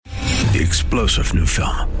The explosive new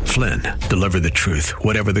film, Flynn, deliver the truth,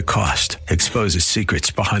 whatever the cost, exposes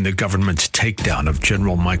secrets behind the government's takedown of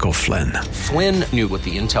General Michael Flynn. Flynn knew what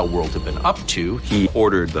the intel world had been up to. He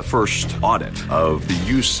ordered the first audit of the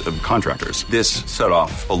use of contractors. This set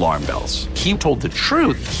off alarm bells. He told the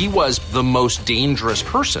truth. He was the most dangerous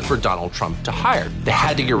person for Donald Trump to hire. They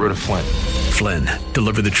had to get rid of Flynn. Flynn,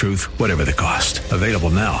 deliver the truth, whatever the cost. Available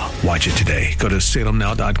now. Watch it today. Go to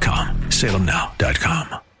salemnow.com.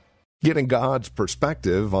 salemnow.com. Getting God's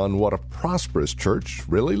perspective on what a prosperous church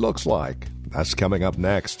really looks like. That's coming up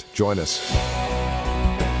next. Join us.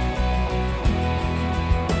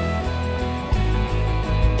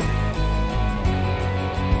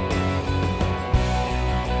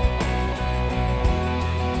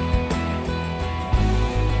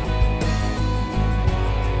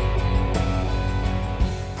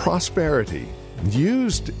 Prosperity.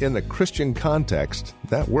 Used in the Christian context,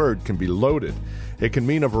 that word can be loaded. It can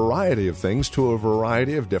mean a variety of things to a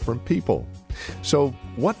variety of different people. So,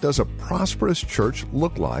 what does a prosperous church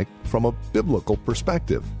look like from a biblical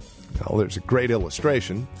perspective? Well, there's a great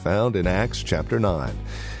illustration found in Acts chapter 9.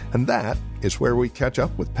 And that is where we catch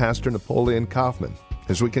up with Pastor Napoleon Kaufman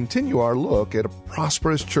as we continue our look at a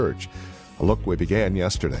prosperous church, a look we began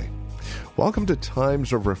yesterday. Welcome to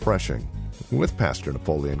Times of Refreshing with Pastor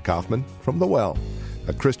Napoleon Kaufman from The Well,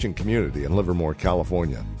 a Christian community in Livermore,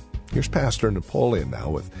 California. Here's Pastor Napoleon now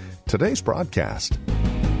with today's broadcast.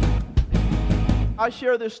 I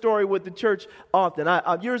share this story with the church often.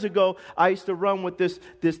 Years ago, I used to run with this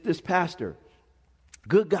pastor.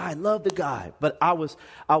 Good guy, loved the guy. But I was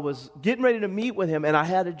getting ready to meet with him, and I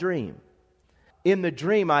had a dream. In the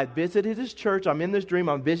dream, I visited his church. I'm in this dream.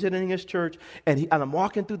 I'm visiting his church, and I'm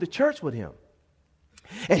walking through the church with him.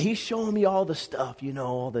 And he's showing me all the stuff,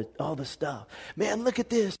 all the stuff. Man, look at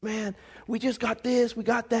this, man. We just got this, we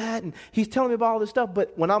got that. And he's telling me about all this stuff.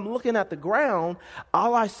 But when I'm looking at the ground,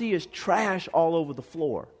 all I see is trash all over the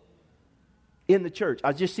floor in the church.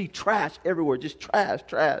 I just see trash everywhere, just trash.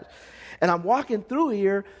 And I'm walking through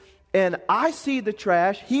here, and I see the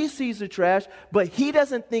trash. He sees the trash, but he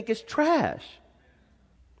doesn't think it's trash.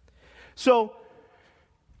 So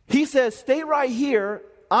he says, stay right here.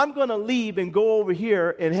 I'm going to leave and go over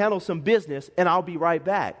here and handle some business, and I'll be right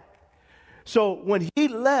back. So when he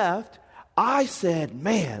left, I said,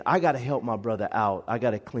 man, I got to help my brother out. I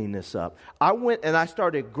got to clean this up. I went and I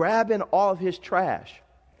started grabbing all of his trash.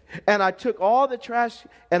 And I took all the trash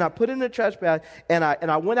and I put it in the trash bag, and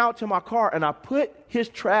I went out to my car and I put his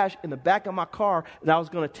trash in the back of my car, and I was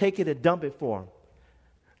going to take it and dump it for him.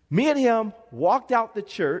 Me and him walked out the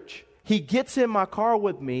church. He gets in my car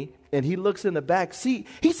with me, and he looks in the back seat.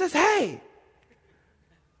 He says, hey,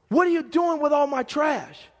 what are you doing with all my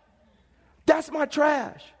trash? That's my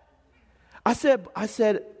trash. I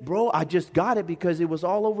said, bro, I just got it because it was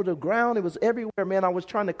all over the ground. It was everywhere, man. I was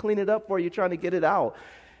trying to clean it up for you, trying to get it out.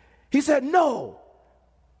 He said, no,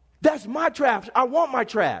 that's my trash. I want my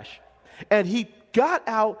trash. And he got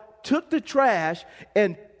out, took the trash,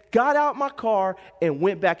 and got out my car and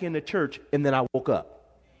went back in the church. And then I woke up.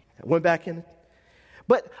 Went back in.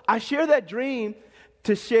 But I share that dream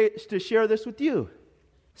to share this with you.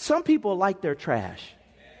 Some people like their trash.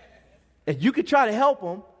 And you could try to help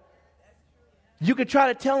them. You could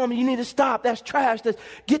try to tell them, you need to stop. That's trash.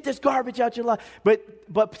 Get this garbage out your life.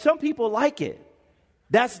 But some people like it.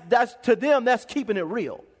 That's to them, that's keeping it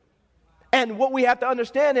real. And what we have to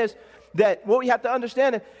understand is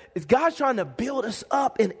God's trying to build us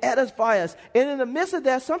up and edify us. And in the midst of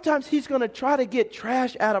that, sometimes he's going to try to get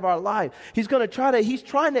trash out of our life. He's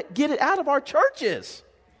trying to get it out of our churches.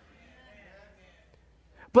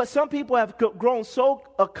 But some people have grown so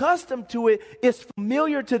accustomed to it, it's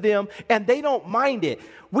familiar to them, and they don't mind it.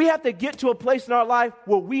 We have to get to a place in our life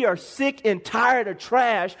where we are sick and tired of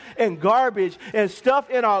trash and garbage and stuff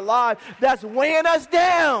in our life that's weighing us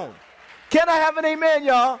down. Can I have an amen,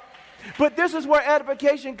 y'all? But this is where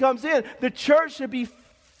edification comes in. The church should be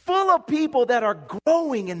full of people that are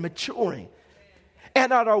growing and maturing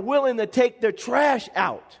and that are willing to take their trash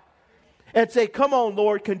out and say, come on,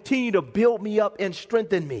 Lord, continue to build me up and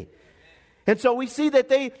strengthen me. And so we see that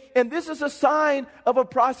and this is a sign of a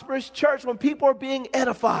prosperous church when people are being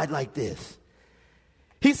edified like this.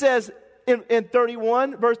 He says in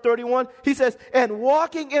verse 31, he says, and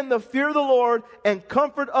walking in the fear of the Lord and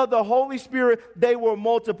comfort of the Holy Spirit, they will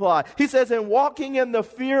multiply. He says, and walking in the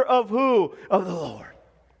fear of who? Of the Lord.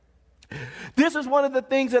 This is one of the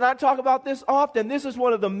things, and I talk about this often, this is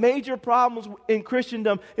one of the major problems in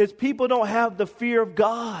Christendom, is people don't have the fear of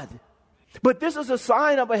God. But this is a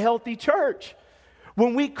sign of a healthy church.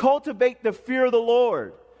 When we cultivate the fear of the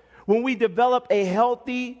Lord, when we develop a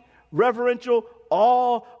healthy, reverential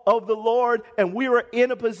awe of the Lord, and we were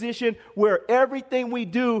in a position where everything we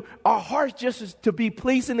do, our hearts just is to be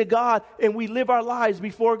pleasing to God, and we live our lives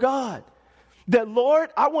before God. That,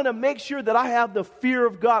 Lord, I want to make sure that I have the fear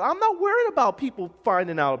of God. I'm not worried about people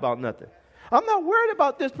finding out about nothing. I'm not worried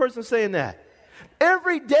about this person saying that.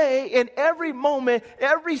 Every day, in every moment,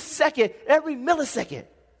 every second, every millisecond,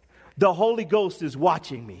 the Holy Ghost is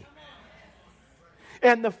watching me.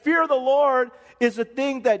 And the fear of the Lord is a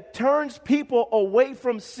thing that turns people away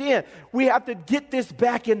from sin. We have to get this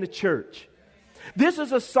back in the church. This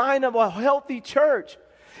is a sign of a healthy church.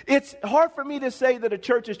 It's hard for me to say that a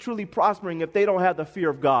church is truly prospering if they don't have the fear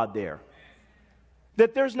of God there.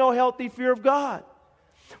 That there's no healthy fear of God.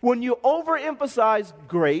 When you overemphasize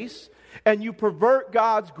grace and you pervert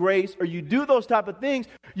God's grace, or you do those type of things,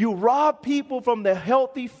 you rob people from the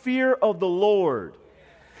healthy fear of the Lord.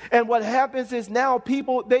 And what happens is now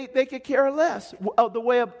people, they could care less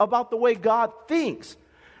about the way God thinks.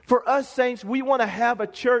 For us saints, we want to have a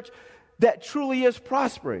church that truly is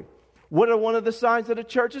prospering. What are one of the signs that a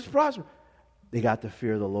church is prospering? They got the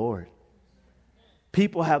fear of the Lord.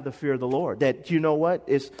 People have the fear of the Lord. That, you know what?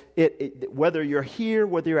 Whether you're here,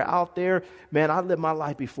 whether you're out there, man, I live my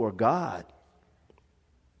life before God.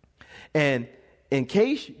 And in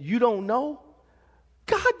case you don't know,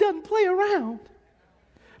 God doesn't play around.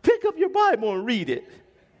 Pick up your Bible and read it.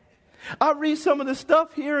 I read some of the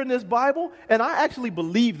stuff here in this Bible, and I actually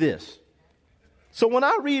believe this. So when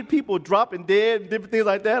I read people dropping dead and different things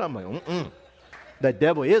like that, I'm like, the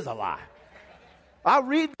devil is a lie. I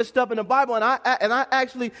read this stuff in the Bible, and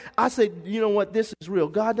I say, you know what, this is real.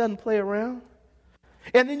 God doesn't play around.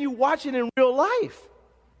 And then you watch it in real life.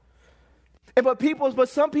 But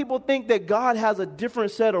some people think that God has a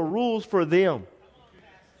different set of rules for them.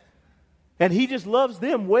 And he just loves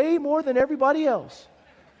them way more than everybody else.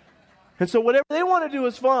 And so whatever they want to do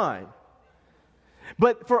is fine.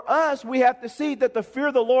 But for us, we have to see that the fear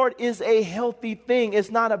of the Lord is a healthy thing. It's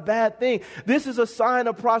not a bad thing. This is a sign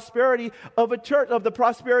of prosperity of a church, of the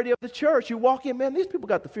prosperity of the church. You walk in, man, these people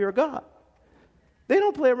got the fear of God. They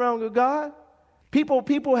don't play around with God.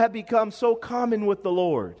 People have become so common with the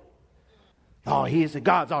Lord. Oh,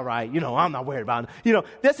 God's all right. I'm not worried about him.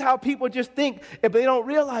 That's how people just think. But they don't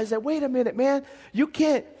realize that, wait a minute, man,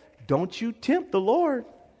 don't you tempt the Lord.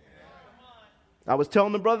 I was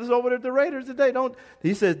telling the brothers over there at the Raiders today,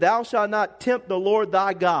 he says, thou shalt not tempt the Lord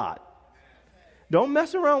thy God. Don't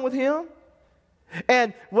mess around with him.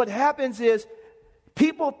 And what happens is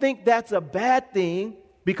people think that's a bad thing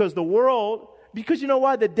because you know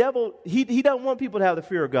why? The devil, he doesn't want people to have the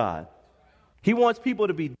fear of God. He wants people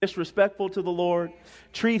to be disrespectful to the Lord,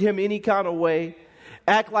 treat him any kind of way,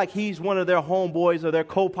 act like he's one of their homeboys or their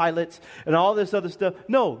co-pilots and all this other stuff.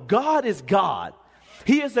 No, God is God.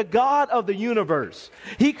 He is the God of the universe.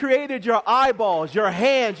 He created your eyeballs, your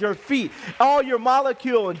hands, your feet, all your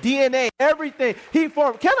molecule and DNA, everything. He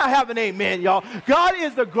formed. Can I have an amen, y'all? God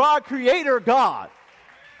is the God creator God.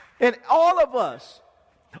 And all of us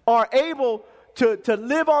are able to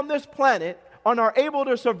live on this planet and are able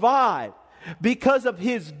to survive because of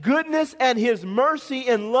his goodness and his mercy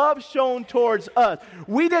and love shown towards us.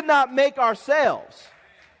 We did not make ourselves.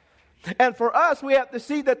 And for us, we have to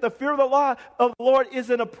see that the fear of the Lord is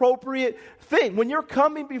an appropriate thing. When you're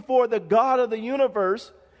coming before the God of the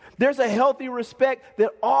universe, there's a healthy respect that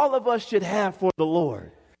all of us should have for the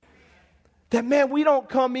Lord. That, man, we don't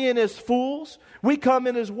come in as fools. We come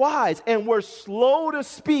in as wise, and we're slow to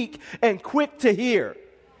speak and quick to hear.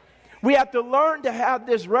 We have to learn to have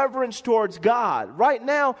this reverence towards God. Right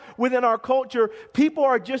now, within our culture, people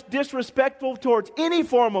are just disrespectful towards any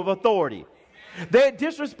form of authority. They're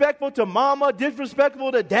disrespectful to mama,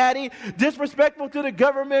 disrespectful to daddy, disrespectful to the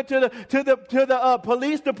government, to the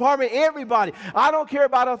police department, everybody. I don't care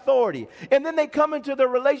about authority. And then they come into the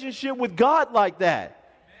relationship with God like that.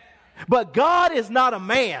 But God is not a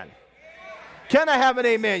man. Can I have an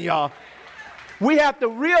amen, y'all? We have to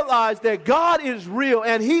realize that God is real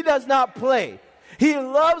and he does not play. He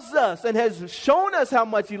loves us and has shown us how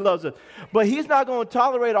much he loves us. But he's not going to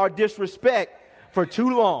tolerate our disrespect for too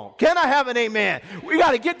long. Can I have an amen? We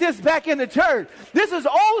got to get this back in the church. This is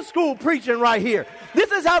old school preaching right here.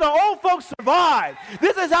 This is how the old folks survived.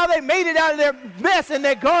 This is how they made it out of their mess and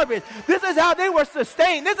their garbage. This is how they were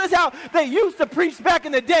sustained. This is how they used to preach back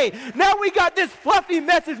in the day. Now we got this fluffy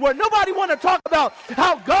message where nobody want to talk about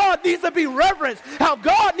how God needs to be reverenced, how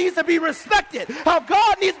God needs to be respected, how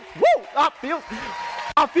God needs... Woo!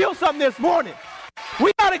 I feel something this morning.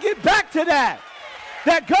 We got to get back to that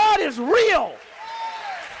God is real.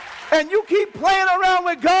 And you keep playing around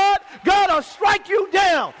with God, God will strike you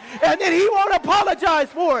down. And then he won't apologize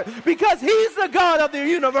for it because he's the God of the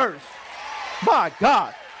universe. My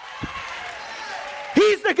God.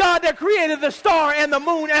 He's the God that created the star and the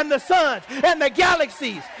moon and the suns and the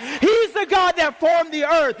galaxies. He's the God that formed the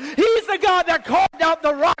earth. He's the God that carved out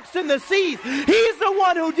the rocks and the seas. He's the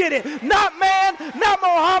one who did it. Not man, not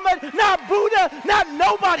Muhammad, not Buddha, not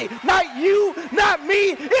nobody, not you, not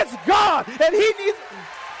me. It's God. And he needs...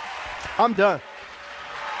 I'm done.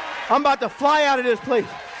 I'm about to fly out of this place.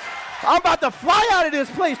 I'm about to fly out of this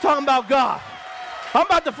place talking about God. I'm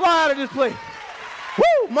about to fly out of this place.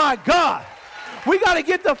 Woo, my God. We got to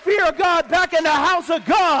get the fear of God back in the house of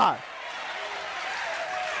God.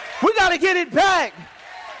 We got to get it back.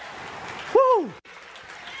 Woo.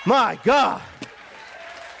 My God.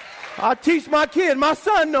 I teach my kid, my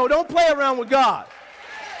son, no, don't play around with God.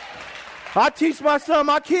 I teach my son,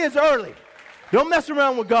 my kids early. Don't mess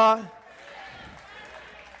around with God.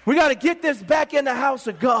 We got to get this back in the house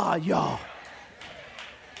of God, y'all.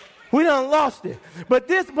 We done lost it. But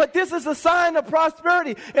this is a sign of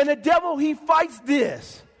prosperity. And the devil, he fights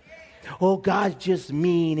this. Oh, God's just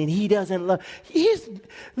mean and he doesn't love.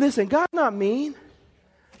 Listen, God's not mean,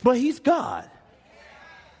 but he's God.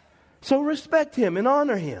 So respect him and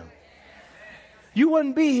honor him. You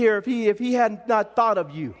wouldn't be here if he had not thought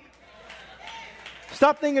of you.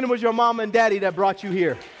 Stop thinking it was your mama and daddy that brought you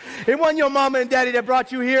here. It wasn't your mama and daddy that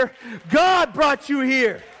brought you here. God brought you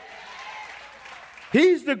here.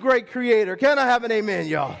 He's the great creator. Can I have an amen,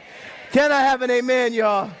 y'all? Can I have an amen,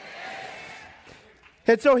 y'all?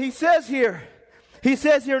 And so he says here,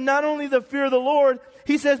 not only the fear of the Lord,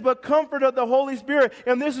 he says, but comfort of the Holy Spirit.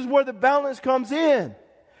 And this is where the balance comes in.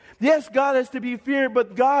 Yes, God is to be feared,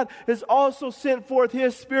 but God has also sent forth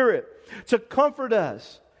his Spirit to comfort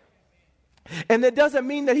us. And that doesn't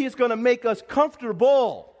mean that he's going to make us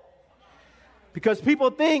comfortable. Because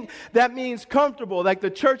people think that means comfortable, like the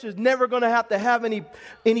church is never going to have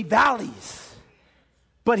any valleys.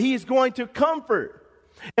 But he's going to comfort.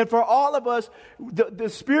 And for all of us, the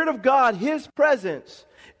Spirit of God, his presence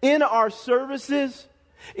in our services,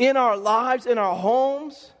 in our lives, in our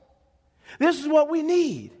homes, this is what we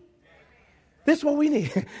need. This is what we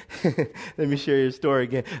need. Let me share your story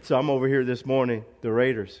again. So I'm over here this morning, the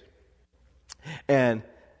Raiders. And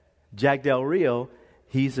Jack Del Rio,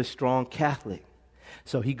 he's a strong Catholic.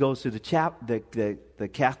 So he goes to the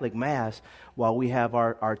Catholic Mass while we have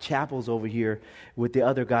our chapels over here with the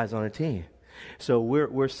other guys on the team. So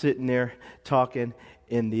we're sitting there talking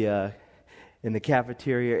in the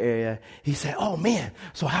cafeteria area. He said, "Oh man,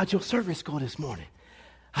 so how'd your service go this morning?"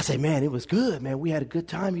 I said, "Man, it was good, man. We had a good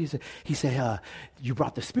time." He said, "You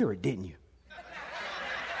brought the Spirit, didn't you?"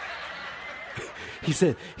 He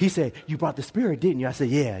said, "You brought the Spirit, didn't you?" I said,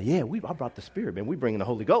 yeah, I brought the Spirit, man. We bringing the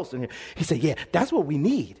Holy Ghost in here. He said, "Yeah, that's what we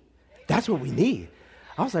need. That's what we need."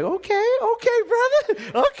 I was like, okay,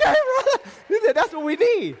 brother. He said, "That's what we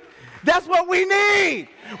need. That's what we need.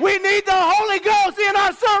 We need the Holy Ghost in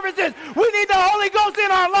our services. We need the Holy Ghost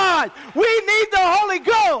in our lives. We need the Holy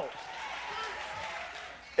Ghost."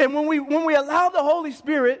 And when we allow the Holy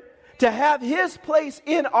Spirit to have his place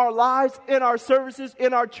in our lives, in our services,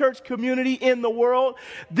 in our church community, in the world,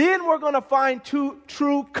 then we're going to find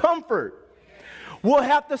true comfort. We'll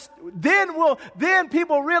have to, then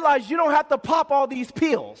people realize you don't have to pop all these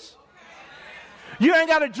pills. You ain't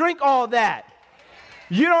got to drink all that.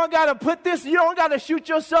 You don't got to put this, you don't got to shoot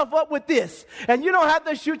yourself up with this. And you don't have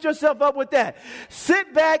to shoot yourself up with that.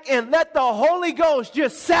 Sit back and let the Holy Ghost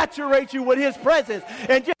just saturate you with his presence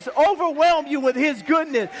and just overwhelm you with his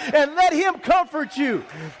goodness and let him comfort you.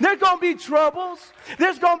 There's going to be troubles.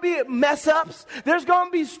 There's going to be mess ups. There's going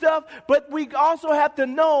to be stuff. But we also have to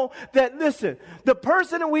know that, listen, the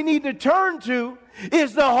person that we need to turn to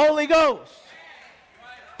is the Holy Ghost.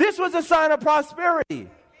 This was a sign of prosperity.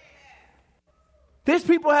 These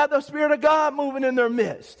people had the Spirit of God moving in their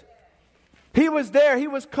midst. He was there. He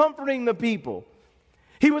was comforting the people.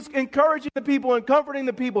 He was encouraging the people and comforting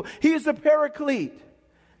the people. He is the Paraclete.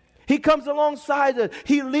 He comes alongside us.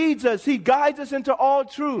 He leads us. He guides us into all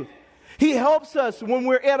truth. He helps us when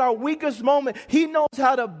we're at our weakest moment. He knows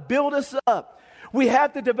how to build us up. We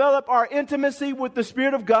have to develop our intimacy with the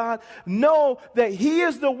Spirit of God. Know that he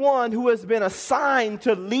is the one who has been assigned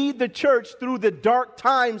to lead the church through the dark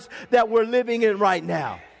times that we're living in right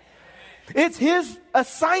now. It's his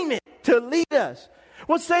assignment to lead us.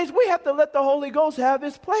 Well, saints, we have to let the Holy Ghost have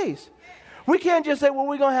his place. We can't just say, well,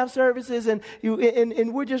 we're going to have services and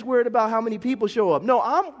we're just worried about how many people show up. No,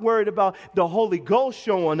 I'm worried about the Holy Ghost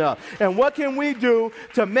showing up. And what can we do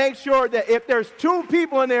to make sure that if there's 2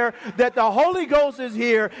 people in there, that the Holy Ghost is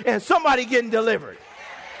here and somebody getting delivered?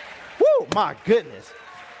 Woo, my goodness.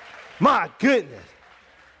 My goodness.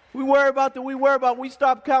 We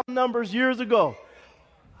stopped counting numbers years ago.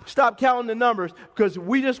 Stop counting the numbers, because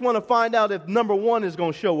we just want to find out if number one is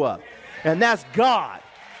going to show up. And that's God.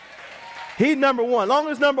 He's number one. As long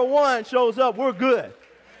as number one shows up, we're good.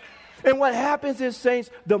 And what happens is, saints,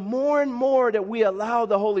 the more and more that we allow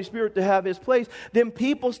the Holy Spirit to have his place, then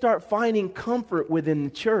people start finding comfort within the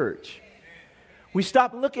church. We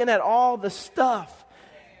stop looking at all the stuff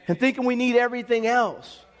and thinking we need everything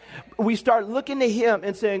else. We start looking to him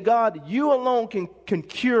and saying, God, you alone can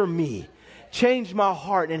cure me, change my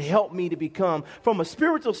heart, and help me to become, from a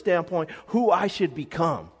spiritual standpoint, who I should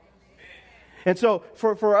become. And so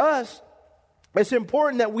for us, it's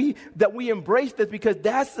important that we embrace this, because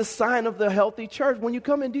that's the sign of the healthy church. When you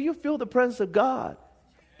come in, do you feel the presence of God?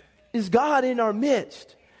 Is God in our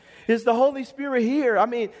midst? Is the Holy Spirit here? I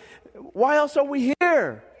mean, why else are we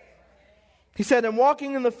here? He said, in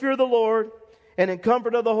walking in the fear of the Lord and in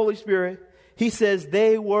comfort of the Holy Spirit, he says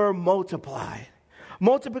they were multiplied.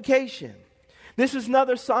 Multiplication. This is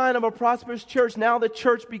another sign of a prosperous church. Now the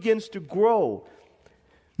church begins to grow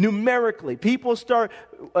numerically. People start,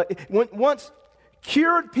 once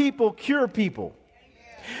cured people cure people.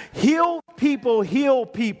 Healed people heal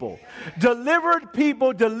people. Delivered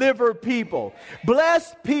people deliver people.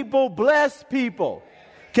 Blessed people bless people.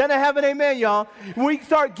 Can I have an amen, y'all? We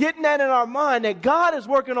start getting that in our mind, that God is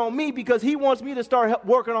working on me because he wants me to start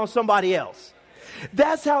working on somebody else.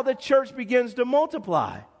 That's how the church begins to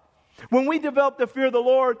multiply. When we develop the fear of the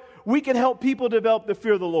Lord, we can help people develop the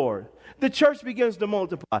fear of the Lord. The church begins to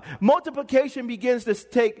multiply. Multiplication begins to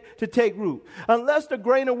take root. Unless the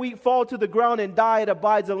grain of wheat fall to the ground and die, it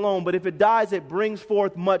abides alone. But if it dies, it brings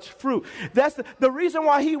forth much fruit. That's the reason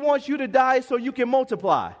why he wants you to die, is so you can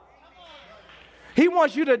multiply. He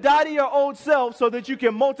wants you to die to your old self so that you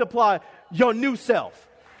can multiply your new self.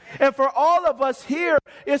 And for all of us here,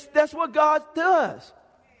 that's what God does.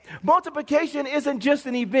 Multiplication isn't just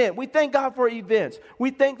an event. We thank God for events.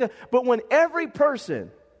 But when everybody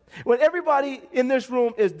in this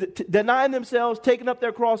room is denying themselves, taking up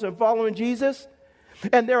their cross and following Jesus,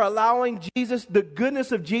 and they're allowing Jesus, the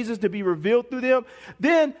goodness of Jesus, to be revealed through them,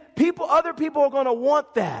 then other people are going to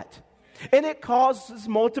want that. And it causes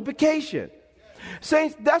multiplication.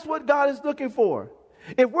 Saints, that's what God is looking for.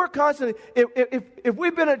 If we're constantly, if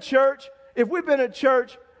we've been a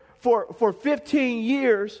church for 15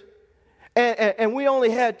 years and we only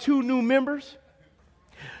had 2 new members,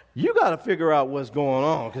 you got to figure out what's going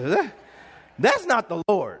on, because that's not the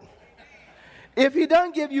Lord. If he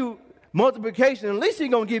doesn't give you multiplication, at least he's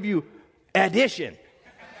going to give you addition.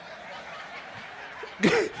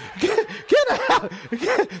 Can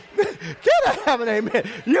I have an amen?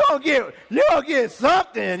 You're gonna get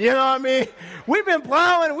something, you know what I mean? We've been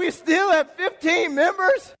plowing, we still have 15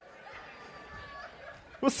 members.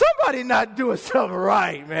 Well, somebody not doing something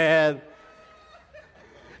right, man.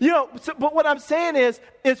 But what I'm saying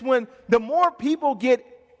is when the more people get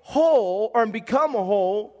whole or become a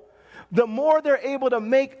whole, the more they're able to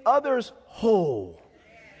make others whole.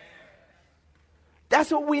 That's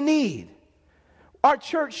what we need. Our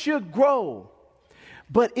church should grow,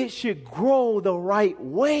 but it should grow the right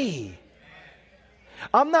way.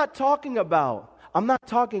 I'm not talking about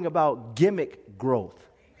gimmick growth.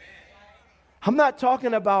 I'm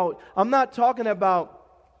talking about,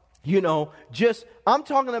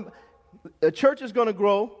 a church is going to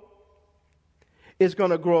grow. It's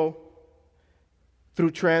going to grow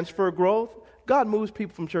through transfer growth. God moves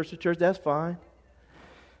people from church to church, that's fine.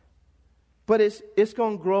 But it's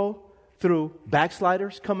going to grow through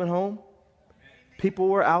backsliders coming home. People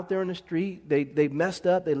were out there in the street. They messed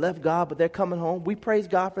up. They left God, but they're coming home. We praise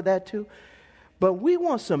God for that too. But we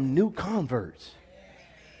want some new converts.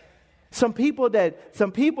 Some people that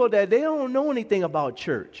they don't know anything about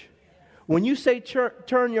church. When you say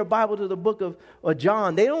turn your Bible to the book of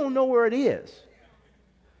John, they don't know where it is.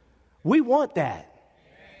 We want that.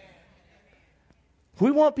 We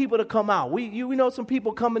want people to come out. We know some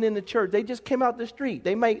people coming in the church. They just came out the street.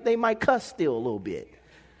 They might cuss still a little bit.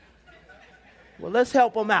 Well, let's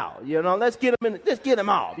help them out. Let's get them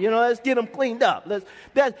off. Let's get them cleaned up.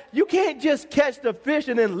 You can't just catch the fish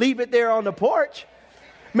and then leave it there on the porch.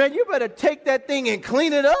 Man, you better take that thing and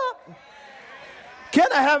clean it up. Can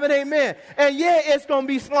I have an amen? And yeah, it's going to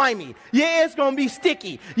be slimy. Yeah, it's going to be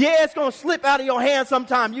sticky. Yeah, it's going to slip out of your hand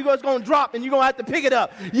sometime. It's going to drop and you're going to have to pick it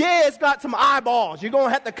up. Yeah, it's got some eyeballs. You're going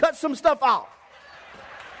to have to cut some stuff out.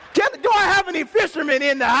 Do I have any fishermen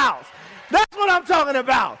in the house? That's what I'm talking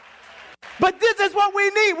about. But this is what we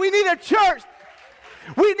need. We need a church.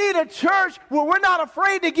 We need a church where we're not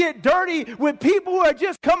afraid to get dirty with people who are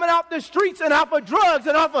just coming off the streets and off of drugs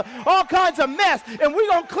and off of all kinds of mess. And we're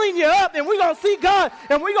going to clean you up and we're going to see God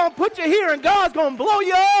and we're going to put you here and God's going to blow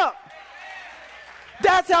you up.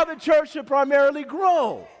 That's how the church should primarily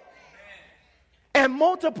grow and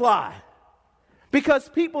multiply. Because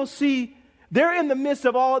people see, they're in the midst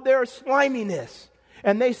of all their sliminess,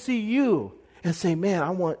 and they see you and say, man, I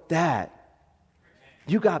want that.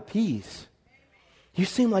 You got peace. You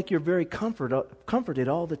seem like you're very comforted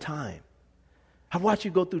all the time. I watch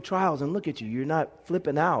you go through trials and look at you. You're not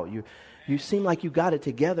flipping out. You seem like you got it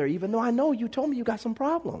together, even though I know you told me you got some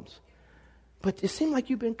problems. But it seemed like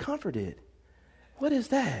you've been comforted. What is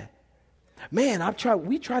that? Man,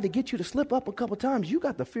 we tried to get you to slip up a couple times. You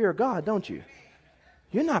got the fear of God, don't you?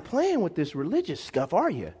 You're not playing with this religious stuff, are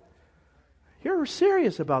you? You're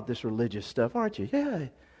serious about this religious stuff, aren't you? Yeah.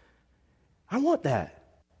 I want that.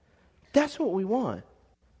 That's what we want.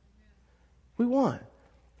 We want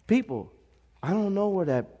people. I don't know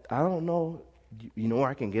where you know where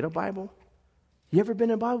I can get a Bible? You ever been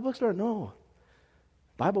in a Bible bookstore? No.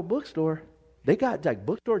 Bible bookstore, they got like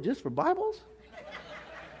bookstore just for Bibles?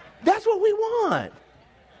 That's what we want.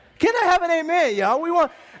 Can I have an amen, y'all? We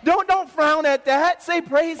want. Don't frown at that. Say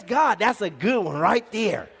praise God. That's a good one right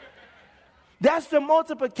there. That's the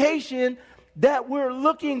multiplication that we're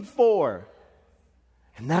looking for.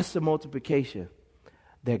 And that's the multiplication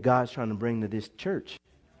that God's trying to bring to this church.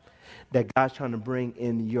 That God's trying to bring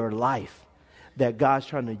in your life. That God's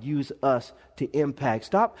trying to use us to impact.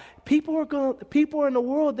 Stop. People are in the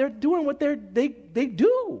world, they're doing what they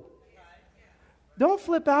do. Don't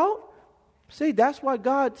flip out. See, that's why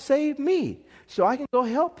God saved me. So I can go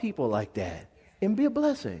help people like that and be a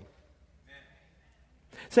blessing.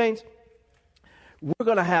 Saints, we're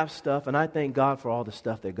going to have stuff, and I thank God for all the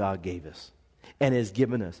stuff that God gave us and has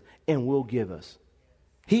given us and will give us.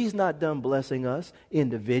 He's not done blessing us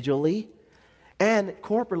individually and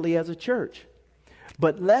corporately as a church.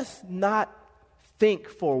 But let's not think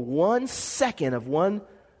for 1 second of one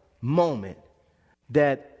moment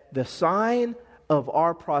that the sign of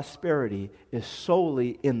our prosperity is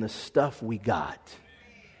solely in the stuff we got.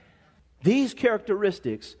 These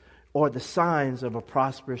characteristics are the signs of a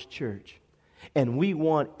prosperous church, and we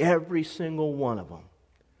want every single one of them.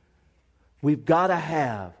 We've got to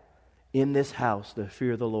have in this house the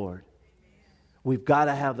fear of the Lord. We've got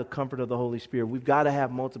to have the comfort of the Holy Spirit. We've got to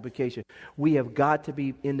have multiplication. We have got to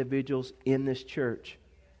be individuals in this church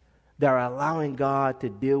that are allowing God to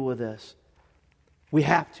deal with us. We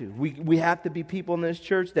have to. We have to be people in this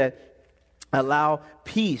church that allow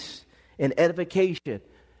peace and edification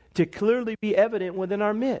to clearly be evident within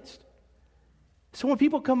our midst. So when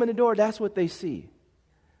people come in the door, that's what they see.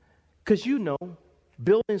 Because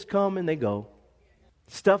buildings come and they go.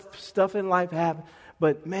 Stuff in life happens.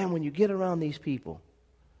 But man, when you get around these people,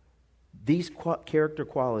 these character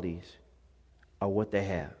qualities are what they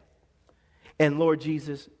have. And Lord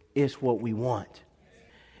Jesus, it's what we want.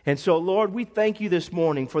 And so, Lord, we thank you this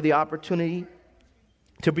morning for the opportunity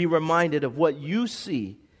to be reminded of what you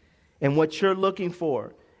see and what you're looking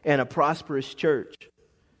for in a prosperous church.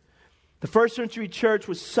 The first century church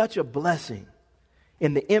was such a blessing,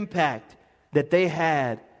 and the impact that they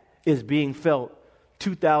had is being felt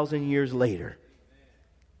 2,000 years later.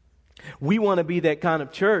 We want to be that kind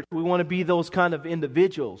of church. We want to be those kind of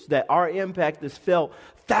individuals that our impact is felt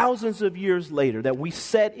thousands of years later, that we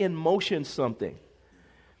set in motion something.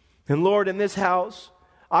 And Lord, in this house,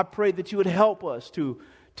 I pray that you would help us to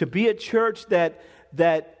be a church that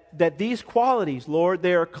these qualities, Lord,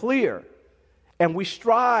 they are clear. And we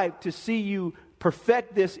strive to see you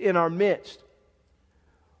perfect this in our midst.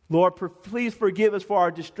 Lord, please forgive us for our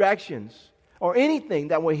distractions or anything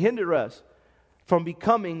that will hinder us from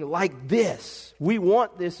becoming like this. We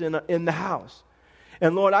want this in the house.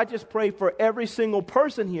 And Lord, I just pray for every single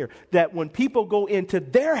person here that when people go into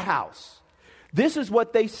their house, this is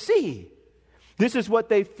what they see. This is what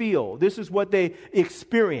they feel. This is what they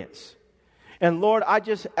experience. And Lord, I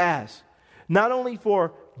just ask, not only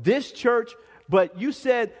for this church, but you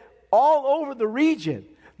said all over the region,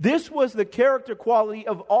 this was the character quality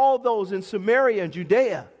of all those in Samaria and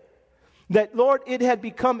Judea. That, Lord, it had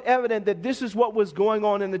become evident that this is what was going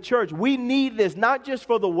on in the church. We need this, not just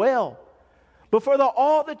for the well, but for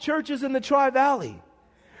all the churches in the Tri-Valley.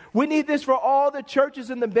 We need this for all the churches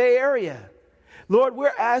in the Bay Area. Lord,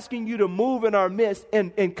 we're asking you to move in our midst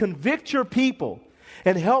and convict your people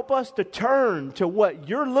and help us to turn to what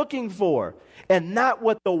you're looking for and not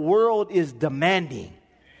what the world is demanding.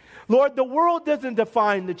 Lord, the world doesn't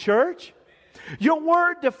define the church. Your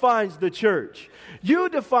word defines the church. You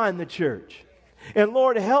define the church. And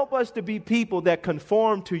Lord, help us to be people that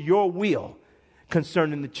conform to your will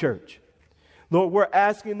concerning the church. Lord, we're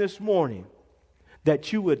asking this morning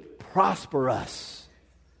that you would prosper us.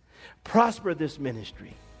 Prosper this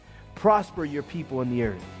ministry. Prosper your people in the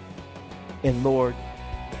earth. And Lord,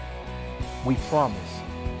 We promise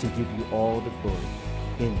to give you all the glory.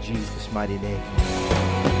 In Jesus' mighty name.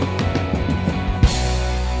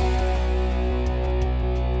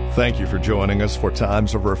 Thank you for joining us for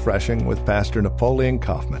Times of Refreshing with Pastor Napoleon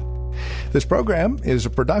Kaufman. This program is a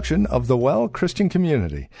production of the Well Christian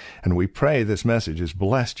Community, and we pray this message has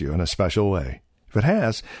blessed you in a special way. If it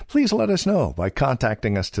has, please let us know by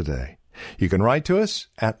contacting us today. You can write to us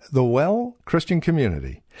at the Well Christian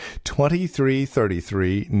Community,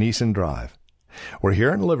 2333 Neeson Drive. We're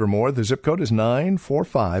here in Livermore. The zip code is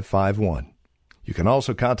 94551. You can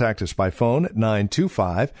also contact us by phone at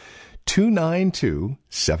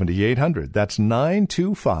 925-292-7800. That's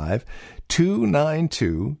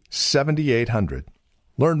 925-292-7800.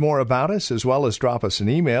 Learn more about us as well as drop us an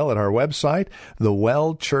email at our website,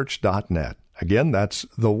 thewellchurch.net. Again, that's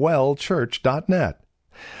thewellchurch.net.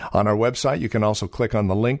 On our website, you can also click on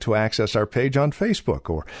the link to access our page on Facebook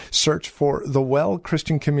or search for The Well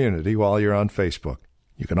Christian Community while you're on Facebook.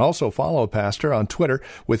 You can also follow Pastor on Twitter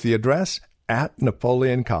with the address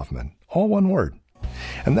 @Napoleon Kaufman, all one word.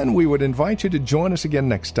 And then we would invite you to join us again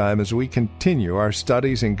next time as we continue our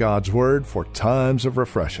studies in God's Word for Times of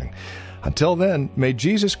Refreshing. Until then, may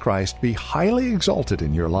Jesus Christ be highly exalted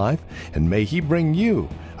in your life, and may He bring you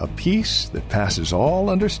a peace that passes all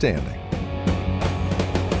understanding.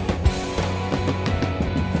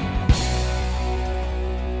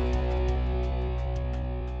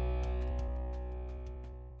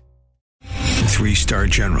 Three-star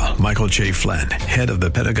General Michael J. Flynn, head of the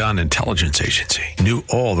Pentagon Intelligence Agency, knew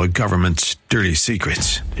all the government's dirty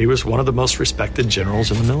secrets. He was one of the most respected generals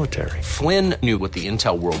in the military. Flynn knew what the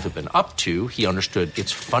intel world had been up to. He understood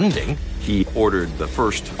its funding. He ordered the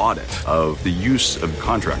first audit of the use of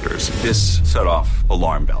contractors. This set off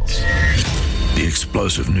alarm bells. The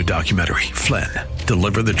explosive new documentary, Flynn,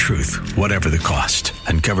 Deliver the Truth, Whatever the Cost,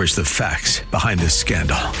 uncovers the facts behind this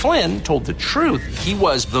scandal. Flynn told the truth. He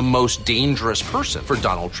was the most dangerous person for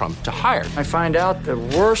Donald Trump to hire. I find out the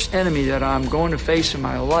worst enemy that I'm going to face in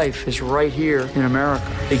my life is right here in America.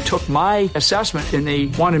 They took my assessment and they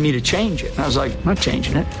wanted me to change it. And I was like, I'm not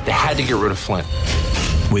changing it. They had to get rid of Flynn.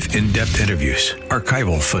 With in-depth interviews,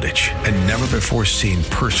 archival footage, and never-before-seen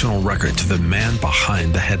personal records of the man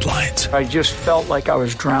behind the headlines. I just felt like I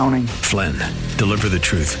was drowning. Flynn, Deliver the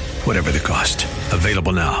Truth, Whatever the Cost.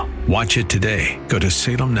 Available now. Watch it today. Go to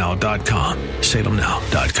salemnow.com.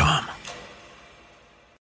 salemnow.com.